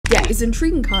Yeah, it's an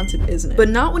intriguing concept, isn't it? But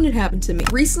not when it happened to me.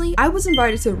 Recently, I was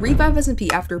invited to Revive SMP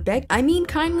after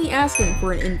kindly asking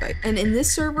for an invite. And in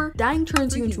this server, dying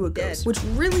turns you into a ghost, which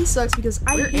really sucks because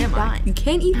I hate dying. You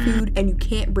can't eat food and you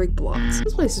can't break blocks.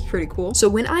 This place is pretty cool. So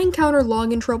when I encountered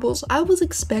login troubles, I was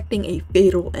expecting a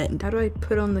fatal end. How do I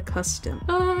put on the custom?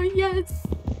 Yes.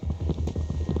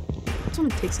 I just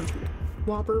want to take some food.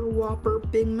 Whopper,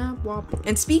 Big Mac, Whopper.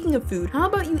 And speaking of food, how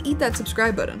about you eat that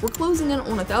subscribe button? We're closing in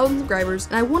on 1,000 subscribers,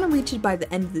 and I want to reach it by the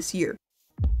end of this year.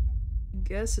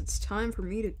 Guess it's time for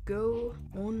me to go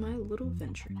on my little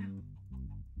venture now.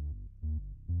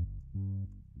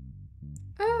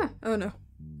 Oh no.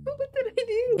 What did I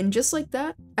do? And just like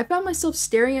that, I found myself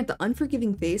staring at the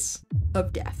unforgiving face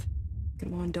of death.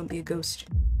 Come on, don't be a ghost.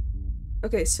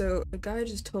 Okay, so a guy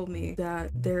just told me that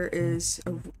there is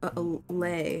a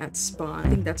lay at spawn. I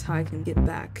think that's how I can get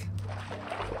back.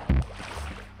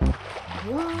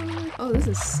 What? Oh, this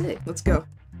is sick. Let's go.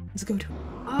 Let's go to.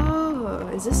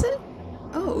 Oh, is this it?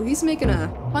 Oh, he's making a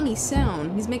funny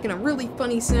sound. He's making a really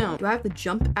funny sound. Do I have to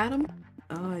jump at him?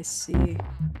 Oh, I see.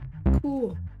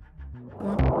 Cool.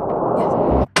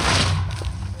 Yes.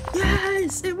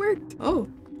 Yes, it worked. Oh.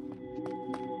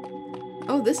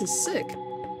 Oh, this is sick.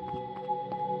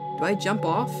 Do I jump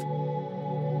off?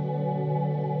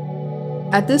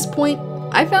 At this point,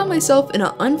 I found myself in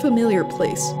an unfamiliar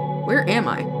place. Where am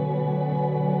I?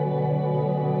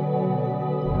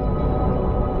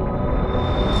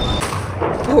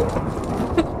 Oh.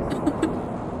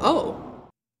 Oh.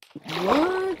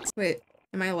 What? Wait,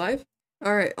 am I alive?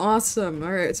 Alright, awesome.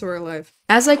 Alright, so we're alive.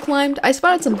 As I climbed, I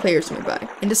spotted some players nearby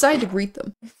and decided to greet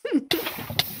them.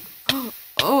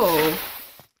 Oh.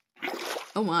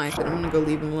 Oh my, but I'm gonna go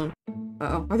leave him alone.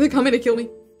 Uh-oh, are they coming to kill me?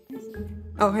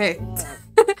 Oh, hey.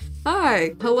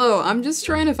 Hi. Hello, I'm just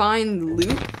trying to find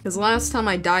loot, because last time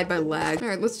I died by lag.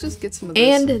 Alright, let's just get some of this.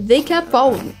 And they kept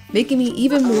following me, making me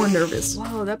even more nervous.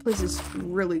 Wow, that place is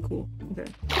really cool.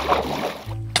 Okay.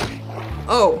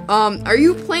 Oh, are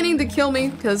you planning to kill me?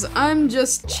 Because I'm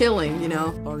just chilling, you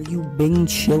know? Are you been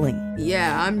chilling?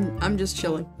 Yeah, I'm just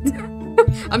chilling.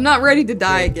 I'm not ready to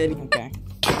die again. Okay.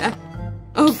 Yeah.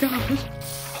 Oh gosh.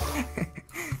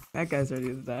 That guy's ready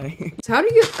to die. So how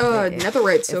do you get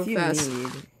netherite so fast?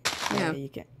 Yeah, you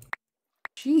can.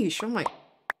 Sheesh, I'm like,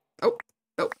 oh.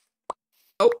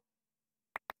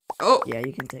 Yeah,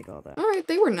 you can take all that. Alright,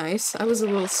 they were nice. I was a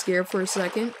little scared for a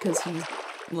second, because he's,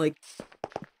 like,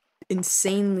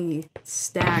 insanely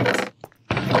stacked.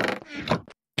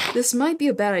 This might be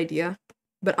a bad idea,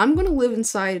 but I'm gonna live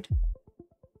inside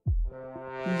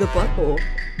the butthole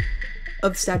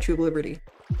of Statue of Liberty.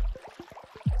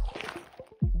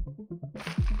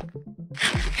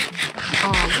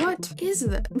 Oh, what is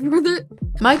that?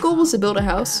 My goal was to build a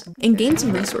house and gain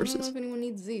some resources. I don't know if anyone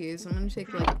needs these. I'm gonna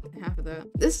take like half of that.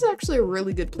 This is actually a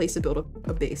really good place to build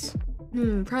a base.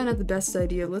 Probably not the best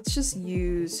idea. Let's just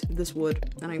use this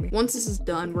wood. Anyway, once this is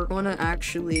done, we're gonna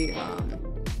actually,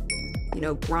 you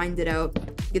know, grind it out,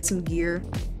 get some gear.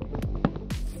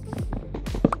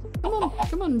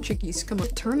 Come on, chickies, come on.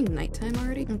 It's turning nighttime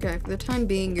already? Okay, for the time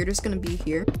being, you're just gonna be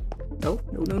here. Oh,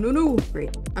 no.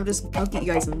 Great. I'll get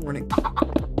you guys in the morning.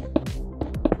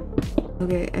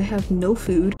 Okay, I have no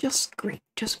food. Just great.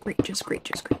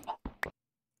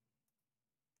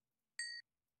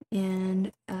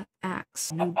 And,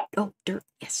 axe. Oh, dirt.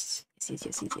 Yes. I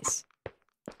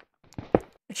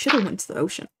should have went to the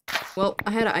ocean. Well,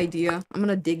 I had an idea. I'm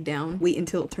gonna dig down, wait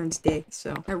until it turns day,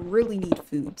 so I really need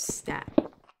food stat.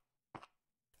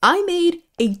 I made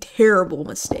a terrible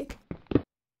mistake.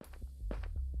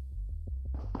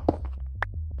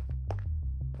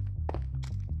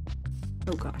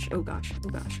 Oh gosh.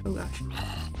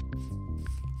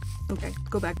 Okay,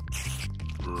 go back.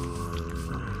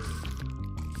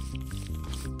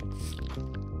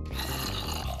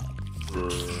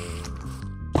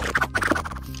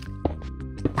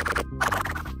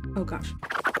 Oh gosh.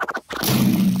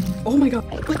 Oh my god,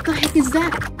 what the heck is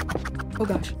that? Oh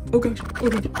gosh. Oh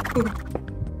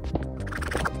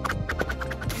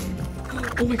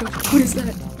my gosh, what is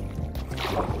that?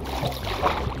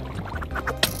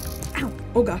 Ow.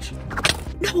 Oh gosh.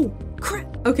 No!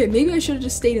 Crap! Okay, maybe I should have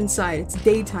just stayed inside. It's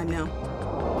daytime now.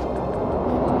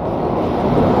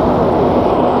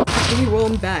 Okay, well,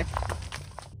 I'm back.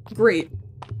 Great.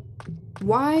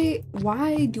 Why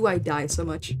do I die so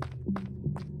much?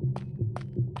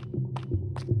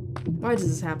 Why does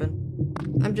this happen?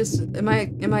 Am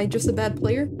I just a bad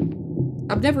player?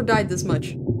 I've never died this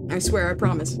much. I swear, I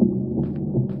promise.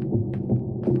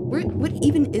 What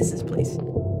even is this place?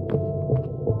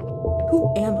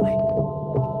 Who am I?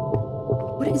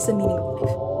 What is the meaning of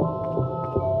life?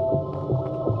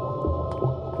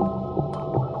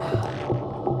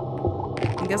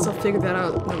 guess I'll figure that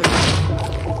out another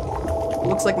time.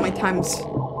 Looks like my time's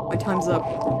up. My time's up.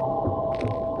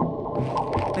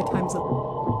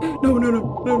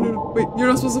 No. Wait, you're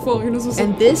not supposed to fall. You're not supposed to.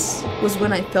 And this was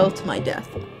when I fell to my death.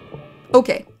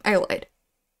 Okay, I lied.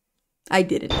 I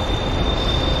didn't.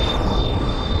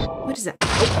 What is that?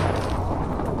 Oh.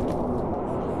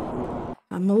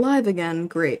 I'm alive again.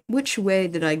 Great. Which way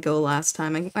did I go last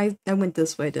time? I went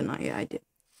this way, didn't I? Yeah, I did.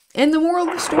 And the moral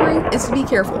of the story is to be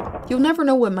careful. You'll never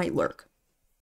know what might lurk.